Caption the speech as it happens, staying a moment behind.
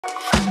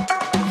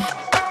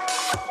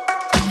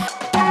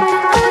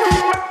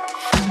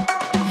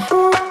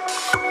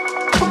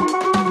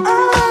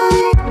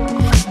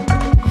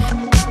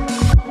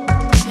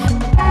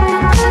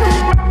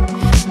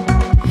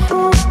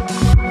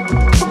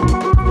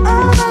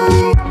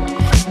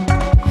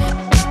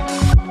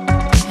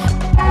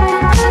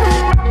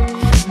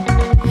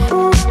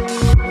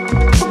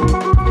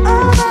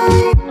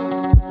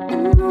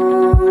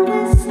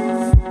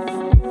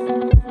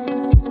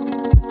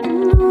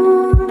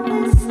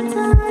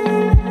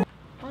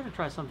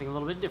Try something a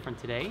little bit different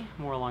today,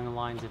 more along the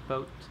lines of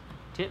boat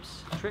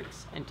tips,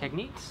 tricks, and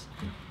techniques.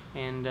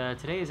 And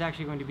today is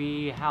actually going to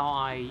be how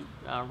I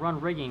run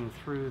rigging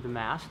through the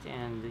mast,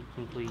 and you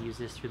can equally use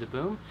this through the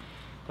boom.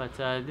 But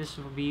this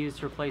will be used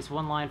to replace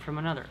one line from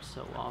another.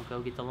 So I'll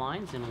go get the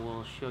lines and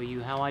we'll show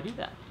you how I do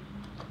that.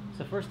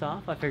 So first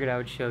off, I figured I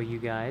would show you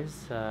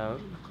guys kind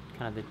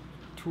of the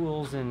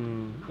tools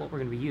and what we're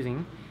going to be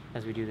using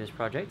as we do this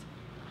project.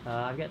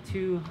 I've got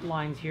two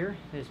lines here.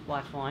 This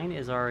black line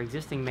is our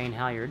existing main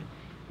halyard,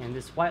 and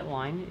this white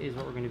line is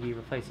what we're going to be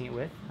replacing it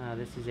with.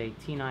 This is a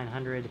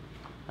T900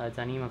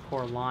 Dyneema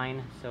core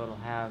line, so it'll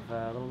have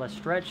a little less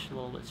stretch, a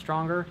little bit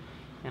stronger,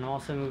 and I'm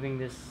also moving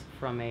this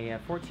from a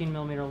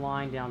 14mm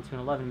line down to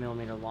an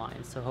 11mm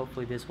line, so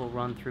hopefully this will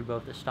run through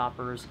both the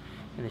stoppers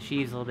and the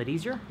sheaves a little bit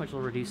easier, which will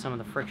reduce some of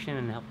the friction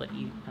and help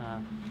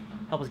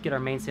us get our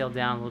mainsail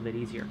down a little bit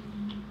easier.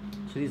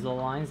 So these are the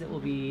lines that we'll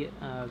be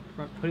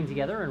putting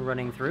together and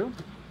running through.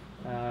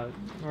 In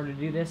order to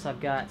do this, I've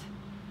got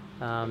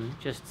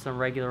just some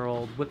regular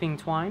old whipping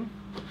twine.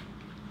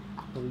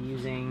 We'll be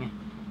using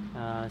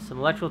some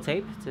electrical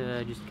tape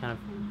to just kind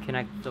of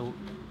connect the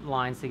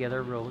lines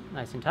together real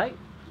nice and tight.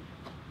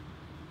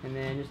 And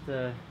then just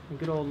a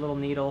good old little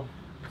needle,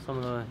 some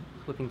of the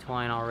whipping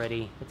twine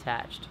already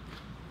attached.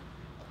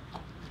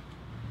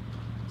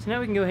 So now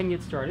we can go ahead and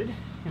get started.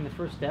 And the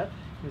first step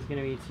is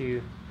going to be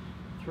to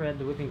thread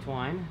the whipping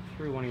twine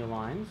through one of your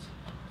lines.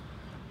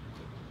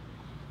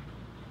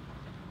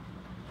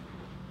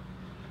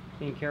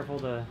 Being careful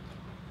to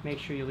make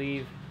sure you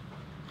leave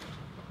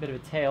a bit of a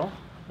tail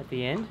at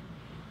the end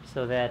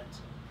so that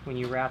when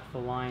you wrap the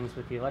lines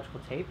with the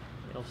electrical tape,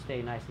 it'll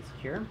stay nice and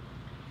secure.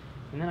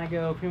 And then I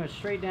go pretty much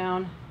straight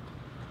down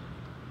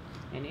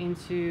and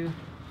into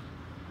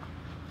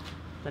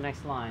the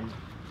next line.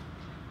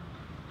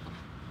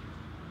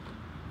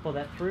 Pull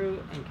that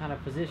through and kind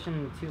of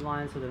position the two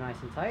lines so they're nice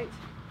and tight.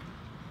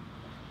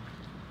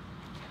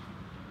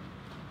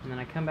 And then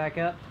I come back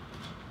up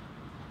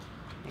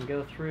and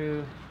go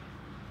through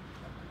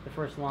the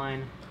first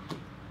line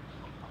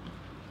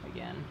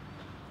again.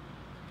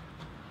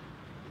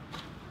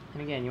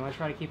 And again, you want to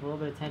try to keep a little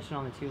bit of tension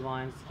on the two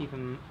lines to keep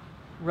them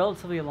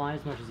relatively aligned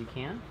as much as you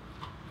can.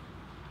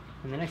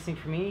 And the next thing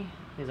for me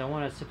is I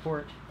want to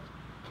support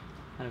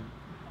kind of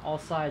all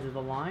sides of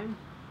the line.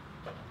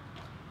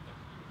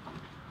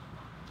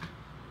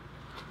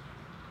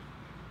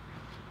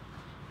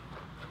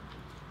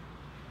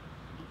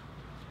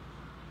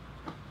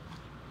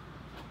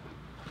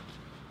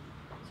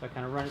 So I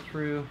kind of run it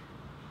through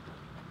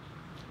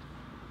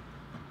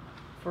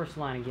first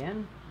line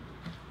again.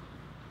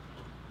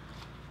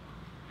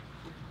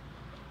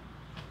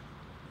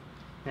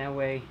 That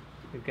way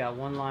we've got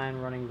one line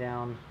running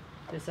down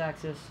this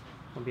axis.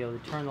 We'll be able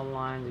to turn the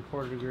lines a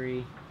 1/4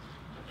 degree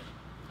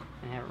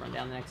and have it run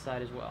down the next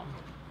side as well.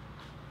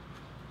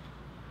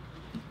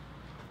 So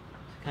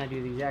kind of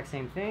do the exact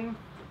same thing.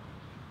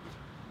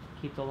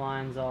 Keep the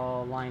lines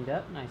all lined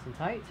up nice and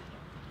tight.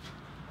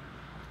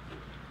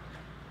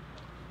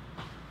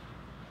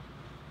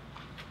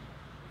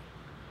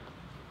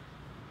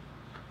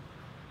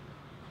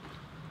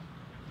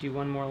 Do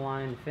one more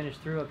line to finish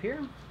through up here.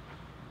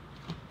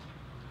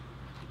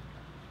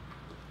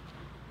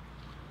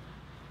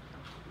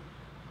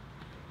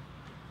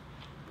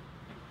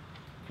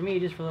 For me,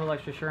 just for a little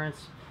extra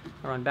assurance,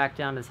 I run back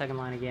down to the second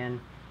line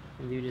again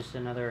and do just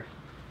another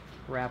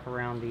wrap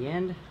around the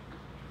end.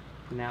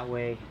 And that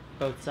way,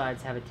 both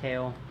sides have a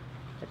tail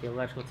that the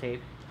electrical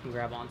tape can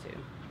grab onto.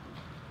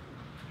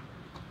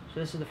 So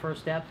this is the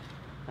first step.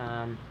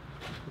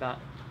 About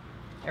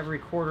every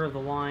 1/4 of the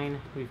line,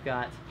 we've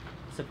got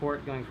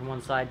support going from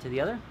one side to the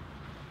other,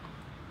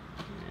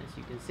 as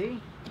you can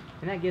see,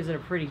 and that gives it a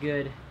pretty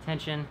good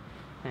tension,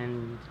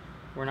 and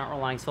we're not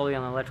relying solely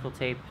on the electrical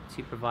tape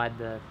to provide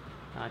the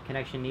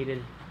connection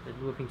needed. The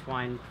whipping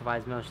twine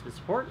provides most of the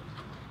support.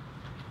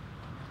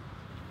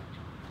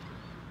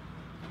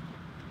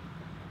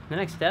 The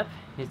next step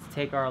is to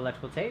take our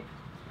electrical tape,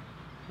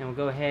 and we'll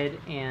go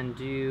ahead and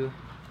do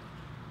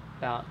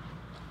about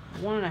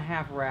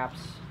 1.5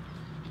 wraps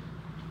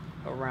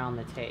around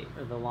the tape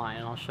or the line,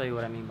 and I'll show you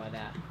what I mean by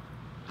that.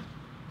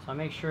 So I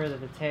make sure that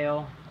the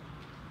tail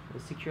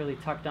is securely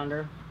tucked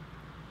under.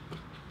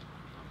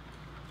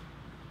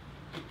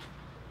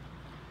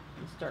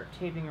 And start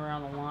taping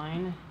around the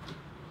line,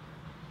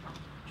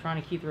 trying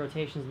to keep the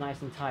rotations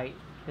nice and tight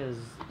because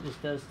this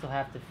does still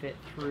have to fit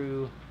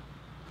through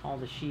all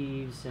the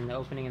sheaves and the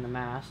opening in the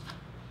mast,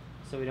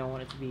 so we don't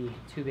want it to be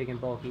too big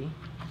and bulky.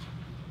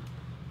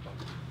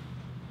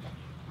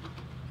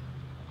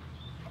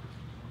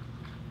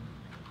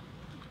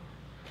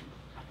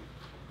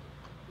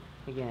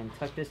 again,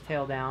 tuck this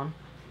tail down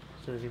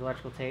so that the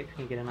electrical tape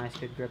can get a nice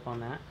good grip on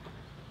that.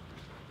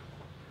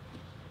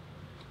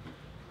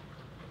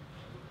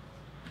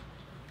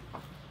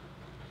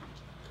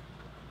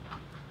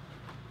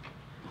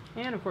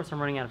 And of course I'm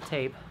running out of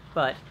tape,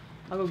 but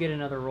I'll go get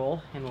another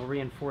roll and we'll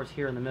reinforce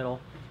here in the middle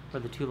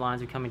where the two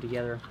lines are coming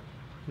together.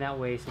 And that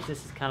way, since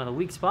this is kind of the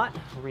weak spot,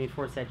 we'll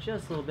reinforce that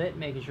just a little bit,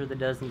 making sure that it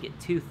doesn't get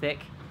too thick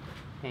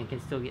and can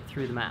still get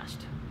through the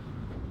mast.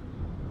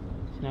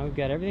 So now we've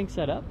got everything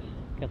set up.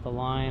 Got the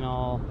line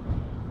all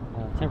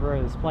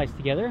temporarily spliced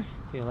together,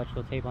 the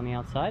electrical tape on the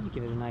outside to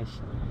give it a nice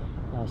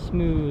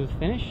smooth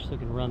finish so it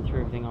can run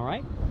through everything all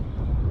right.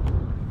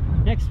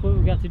 Next, what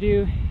we've got to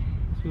do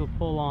is we'll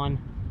pull on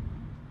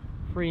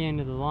free end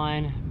of the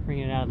line, bring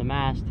it out of the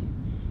mast,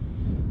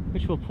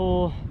 which will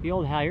pull the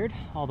old halyard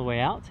all the way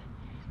out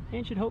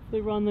and should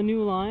hopefully run the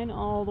new line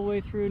all the way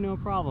through no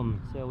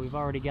problem. So we've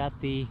already got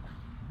the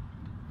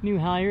new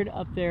halyard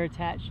up there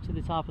attached to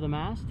the top of the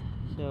mast.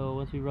 So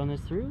once we run this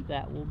through,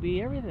 that will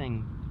be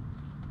everything.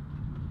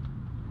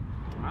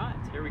 All right,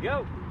 so here we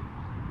go.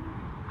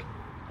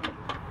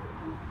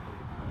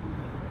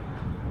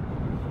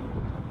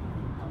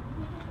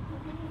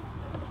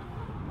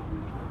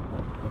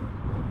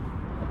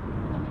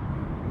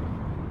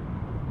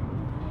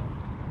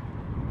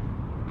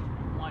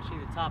 Watching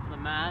the top of the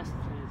mast,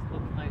 and it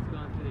looks like it's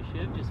going through the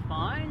ship just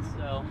fine.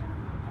 So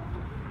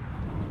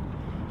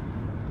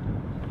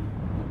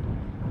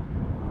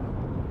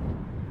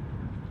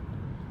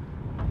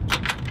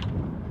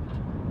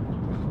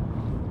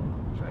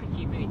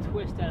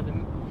twist out of the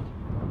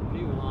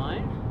new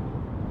line.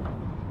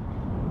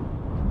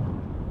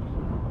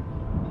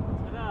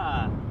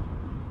 Ta-da!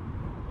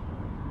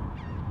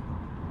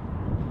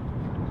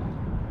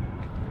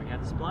 We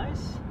got the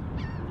splice.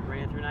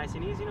 Bring it through nice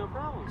and easy, no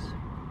problems.